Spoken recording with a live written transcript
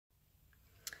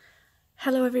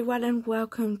Hello everyone and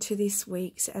welcome to this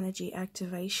week's energy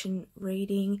activation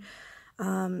reading.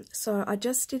 So I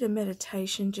just did a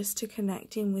meditation just to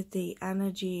connect in with the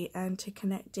energy and to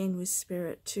connect in with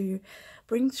spirit to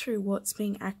bring through what's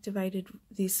being activated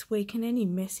this week and any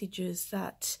messages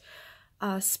that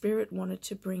spirit wanted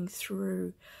to bring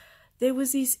through. There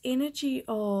was this energy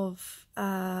of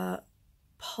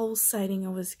pulsating I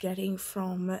was getting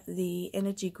from the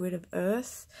energy grid of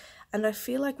Earth. And I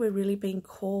feel like we're really being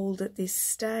called at this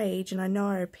stage, and I know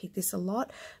I repeat this a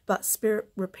lot, but Spirit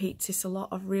repeats this a lot,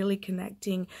 of really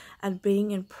connecting and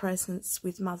being in presence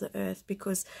with Mother Earth,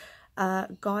 because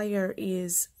Gaia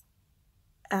is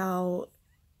our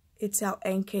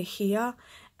anchor here,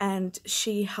 and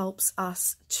she helps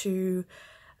us to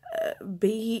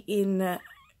be in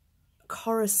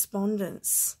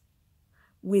correspondence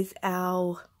with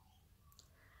our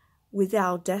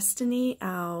destiny,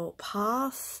 our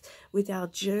path, with our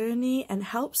journey, and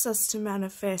helps us to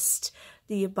manifest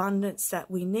the abundance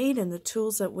that we need and the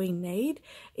tools that we need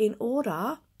in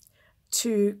order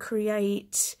to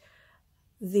create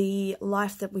the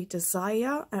life that we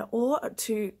desire, or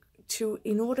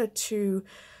in order to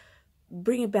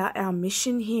bring about our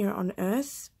mission here on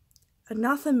Earth.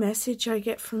 Another message I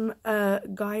get from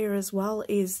Gaia as well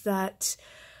is that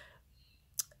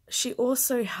she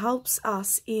also helps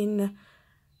us in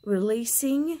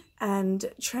releasing and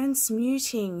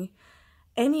transmuting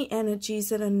any energies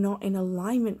that are not in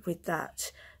alignment with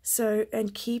that. So,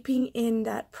 and keeping in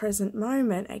that present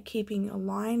moment and keeping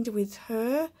aligned with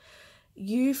her,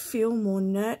 you feel more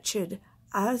nurtured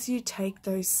as you take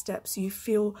those steps. You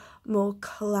feel more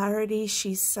clarity,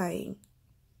 she's saying.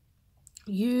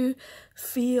 You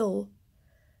feel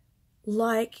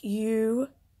like you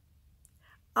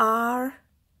are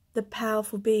the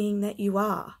powerful being that you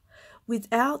are.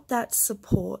 Without that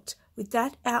support,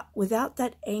 without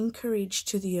that anchorage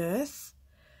to the earth,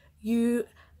 you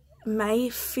may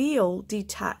feel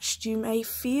detached. You may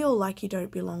feel like you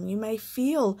don't belong. You may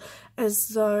feel as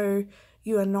though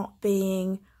you are not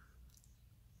being,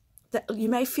 you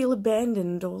may feel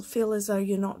abandoned or feel as though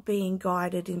you're not being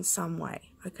guided in some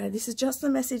way. Okay, this is just the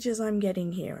messages I'm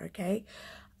getting here, okay?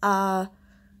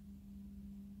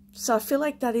 So I feel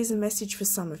like that is a message for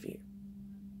some of you.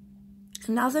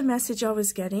 Another message I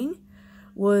was getting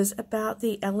was about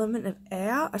the element of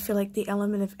air. I feel like the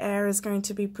element of air is going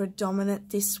to be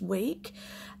predominant this week.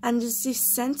 And there's this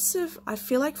sense of, I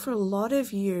feel like for a lot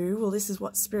of you, well, this is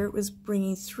what Spirit was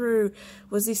bringing through,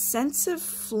 was this sense of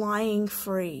flying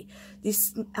free,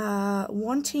 this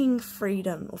wanting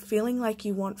freedom, or feeling like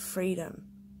you want freedom.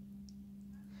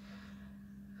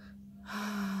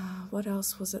 What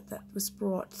else was it that was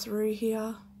brought through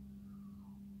here?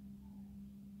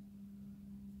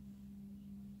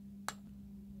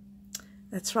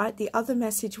 That's right. The other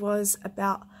message was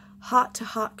about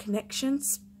heart-to-heart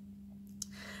connections.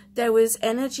 There was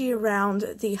energy around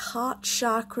the heart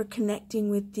chakra connecting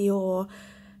with your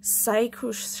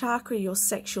sacral chakra, your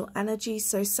sexual energy.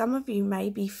 So some of you may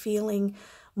be feeling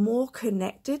more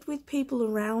connected with people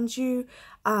around you,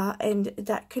 and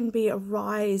that can be a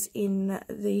rise in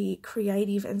the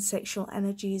creative and sexual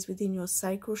energies within your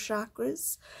sacral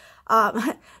chakras.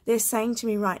 They're saying to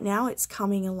me right now, it's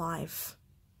coming alive.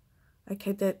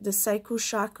 Okay, the sacral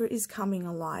chakra is coming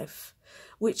alive,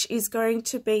 which is going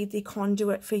to be the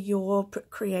conduit for your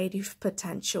creative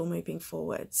potential moving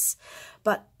forwards.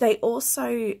 But they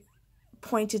also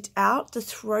pointed out the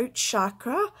throat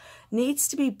chakra needs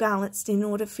to be balanced in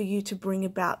order for you to bring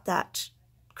about that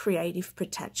creative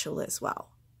potential as well.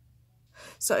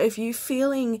 So if you're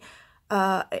feeling,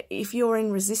 if you're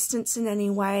in resistance in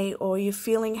any way, or you're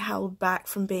feeling held back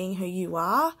from being who you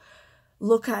are,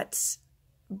 look at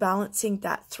balancing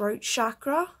that throat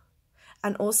chakra,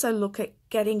 and also look at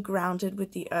getting grounded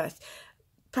with the earth.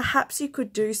 Perhaps you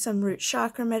could do some root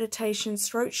chakra meditations,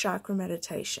 throat chakra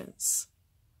meditations,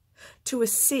 to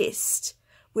assist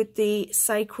with the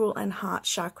sacral and heart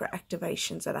chakra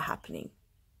activations that are happening.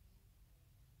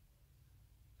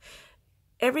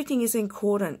 Everything is in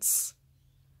accordance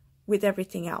with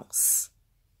everything else.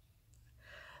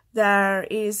 There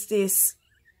is this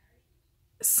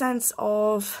sense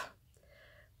of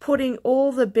putting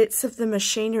all the bits of the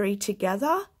machinery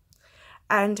together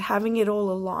and having it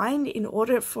all aligned in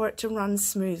order for it to run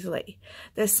smoothly.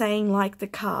 They're saying, like the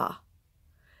car.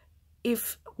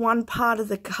 If one part of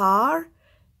the car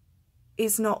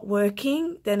is not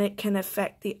working, then it can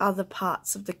affect the other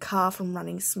parts of the car from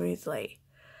running smoothly.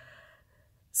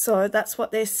 So that's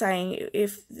what they're saying.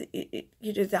 If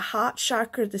you do the heart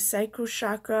chakra, the sacral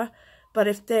chakra, but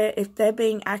if they're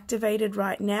being activated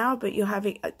right now, but you're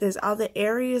having, there's other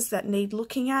areas that need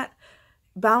looking at,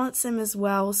 balance them as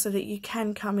well so that you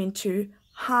can come into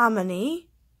harmony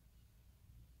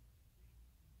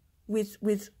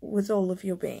with all of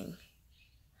your being.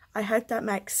 I hope that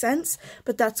makes sense,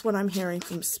 but that's what I'm hearing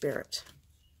from Spirit.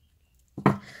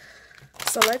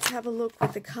 So let's have a look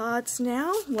with the cards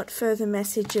now, what further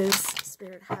messages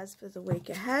Spirit has for the week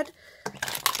ahead.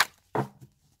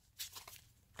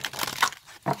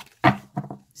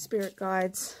 Spirit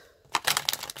guides,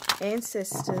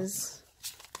 ancestors,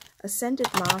 ascended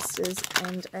masters,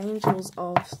 and angels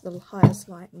of the highest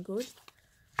light and good.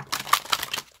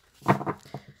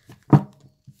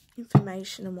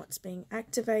 Information on what's being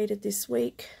activated this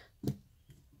week.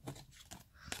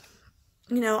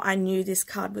 You know, I knew this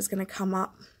card was going to come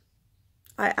up.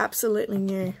 I absolutely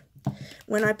knew.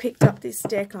 When I picked up this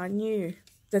deck, I knew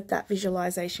that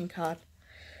visualization card.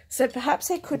 So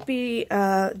perhaps it could be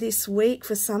this week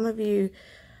for some of you,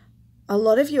 a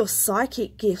lot of your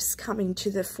psychic gifts coming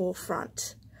to the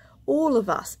forefront. All of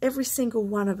us, every single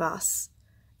one of us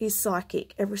is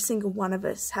psychic. Every single one of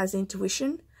us has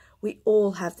intuition. We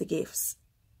all have the gifts.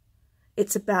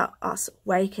 It's about us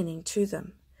awakening to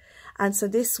them. And so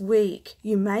this week,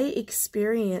 you may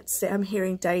experience, I'm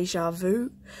hearing deja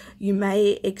vu. You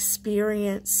may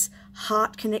experience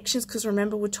heart connections, because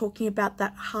remember, we're talking about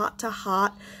that heart to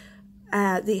heart,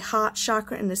 the heart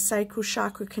chakra and the sacral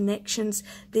chakra connections.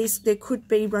 There could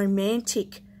be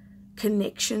romantic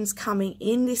connections coming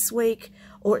in this week,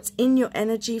 or it's in your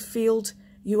energy field.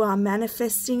 You are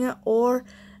manifesting it, or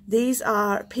these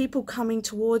are people coming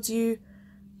towards you,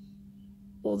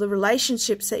 or the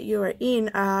relationships that you are in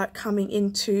are coming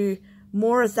into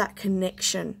more of that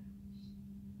connection,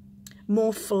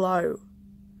 more flow,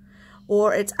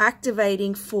 or it's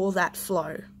activating for that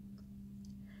flow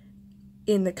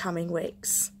in the coming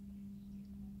weeks.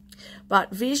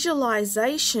 But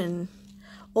visualization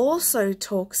also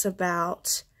talks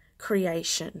about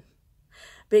creation.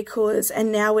 Because,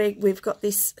 and now we've got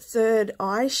this third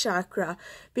eye chakra,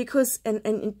 because,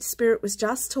 and Spirit was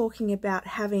just talking about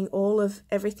having all of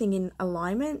everything in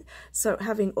alignment. So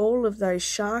having all of those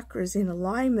chakras in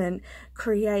alignment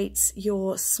creates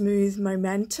your smooth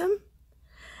momentum.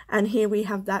 And here we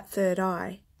have that third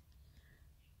eye.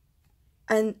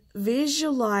 And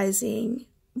visualizing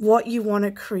what you want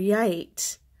to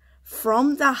create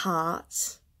from the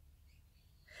heart,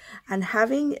 and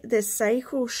having the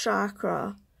sacral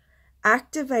chakra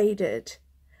activated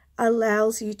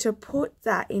allows you to put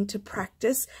that into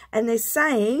practice. And they're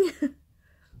saying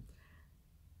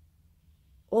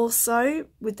also,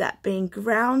 with that being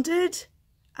grounded,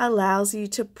 allows you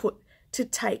to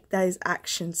take those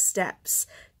action steps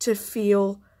to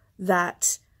feel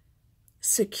that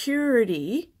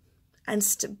security and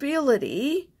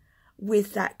stability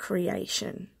with that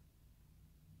creation.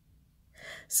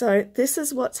 So this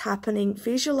is what's happening.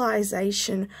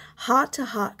 Visualization,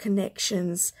 heart-to-heart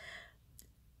connections,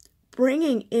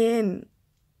 bringing in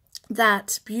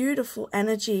that beautiful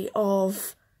energy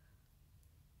of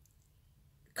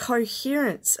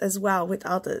coherence as well with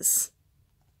others.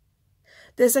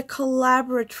 There's a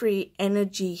collaboratory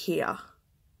energy here.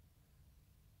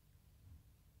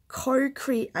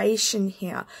 Co-creation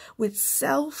here with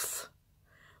self,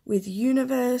 with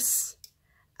universe,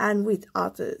 and with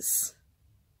others.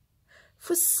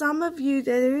 For some of you,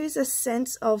 there is a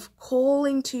sense of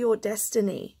calling to your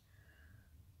destiny.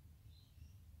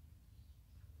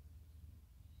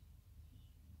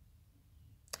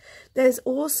 There's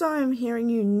also, I'm hearing,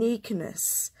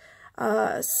 uniqueness,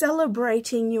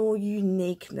 celebrating your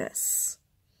uniqueness.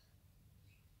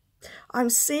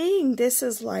 I'm seeing this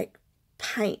as like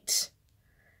paint,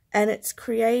 and it's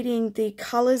creating the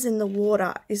colors in the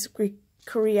water, is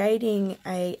creating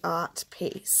a art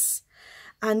piece.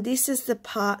 And this is the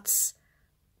parts,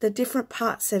 the different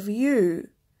parts of you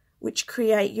which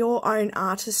create your own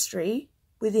artistry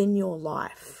within your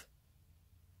life.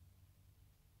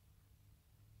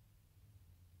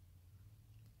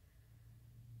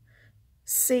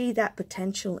 See that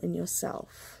potential in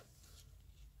yourself.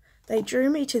 They drew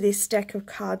me to this deck of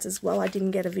cards as well. I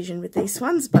didn't get a vision with these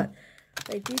ones, but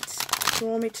they did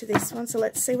draw me to this one. So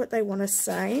let's see what they want to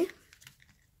say.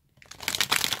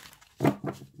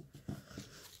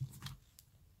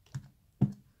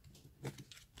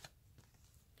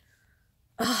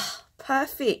 Ah,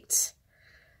 perfect.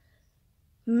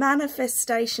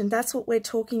 Manifestation, that's what we're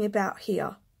talking about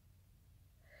here.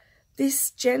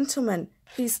 This gentleman,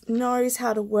 he knows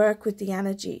how to work with the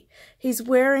energy. He's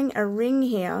wearing a ring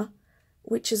here,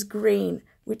 which is green,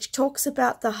 which talks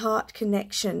about the heart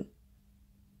connection.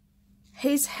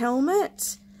 His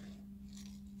helmet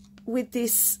with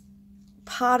this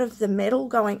part of the metal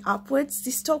going upwards,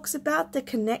 this talks about the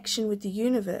connection with the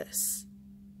universe.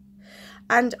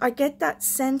 And I get that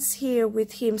sense here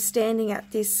with him standing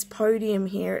at this podium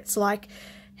here. It's like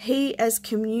he is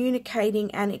communicating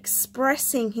and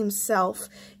expressing himself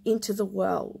into the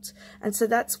world. And so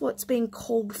that's what's being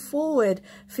called forward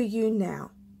for you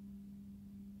now.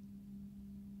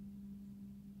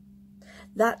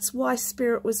 That's why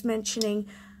Spirit was mentioning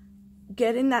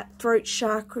getting that throat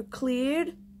chakra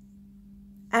cleared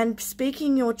and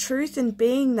speaking your truth and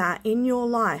being that in your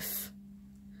life.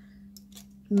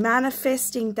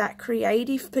 Manifesting that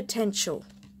creative potential.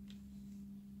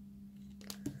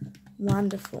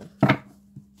 Wonderful.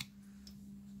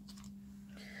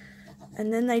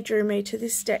 And then they drew me to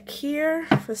this deck here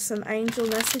for some angel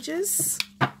messages.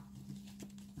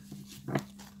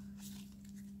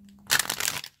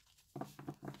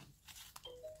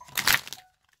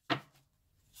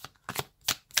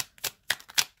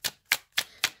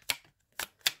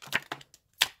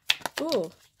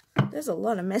 Oh, there's a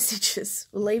lot of messages.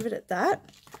 We'll leave it at that.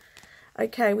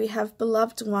 Okay, we have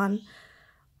beloved one.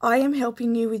 I am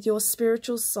helping you with your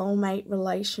spiritual soulmate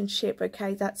relationship.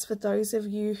 Okay, that's for those of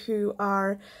you who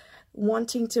are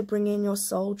wanting to bring in your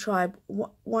soul tribe,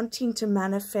 wanting to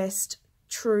manifest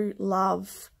true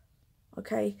love.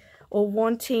 Okay, or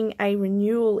wanting a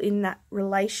renewal in that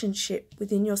relationship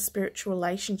within your spiritual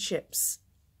relationships.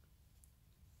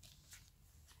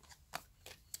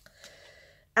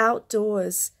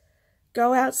 Outdoors.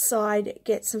 Go outside,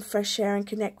 get some fresh air and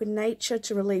connect with nature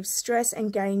to relieve stress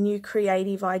and gain new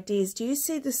creative ideas. Do you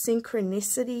see the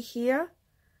synchronicity here?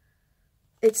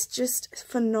 It's just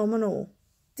phenomenal.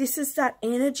 This is that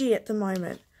energy at the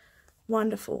moment.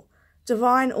 Wonderful.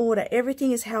 Divine order.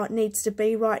 Everything is how it needs to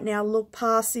be right now. Look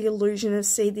past the illusion and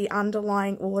see the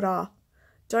underlying order.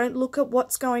 Don't look at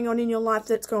what's going on in your life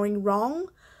that's going wrong.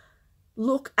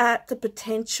 Look at the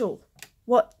potential.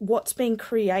 What's being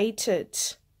created.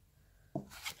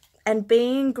 And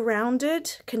being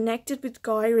grounded, connected with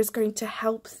Gaia is going to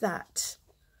help that.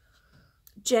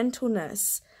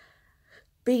 Gentleness.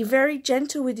 Be very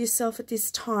gentle with yourself at this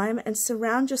time and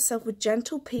surround yourself with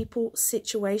gentle people,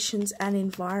 situations and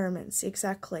environments.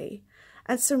 Exactly.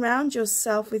 And surround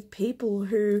yourself with people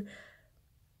who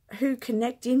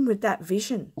connect in with that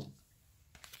vision.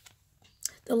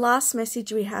 The last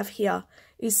message we have here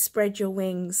is spread your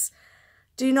wings.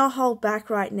 Do not hold back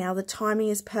right now. The timing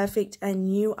is perfect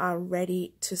and you are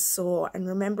ready to soar. And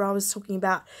remember, I was talking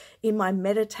about in my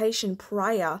meditation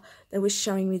prior, they were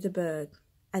showing me the bird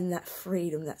and that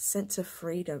freedom, that sense of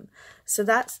freedom. So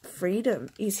that freedom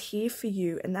is here for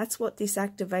you. And that's what this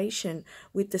activation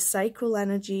with the sacral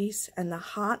energies and the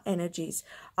heart energies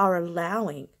are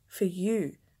allowing for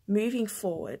you moving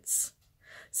forwards.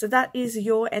 So that is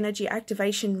your energy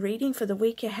activation reading for the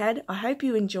week ahead. I hope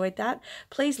you enjoyed that.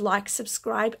 Please like,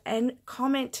 subscribe, and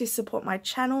comment to support my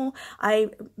channel.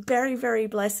 I'm very, very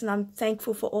blessed, and I'm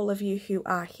thankful for all of you who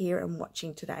are here and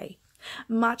watching today.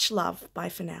 Much love. Bye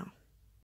for now.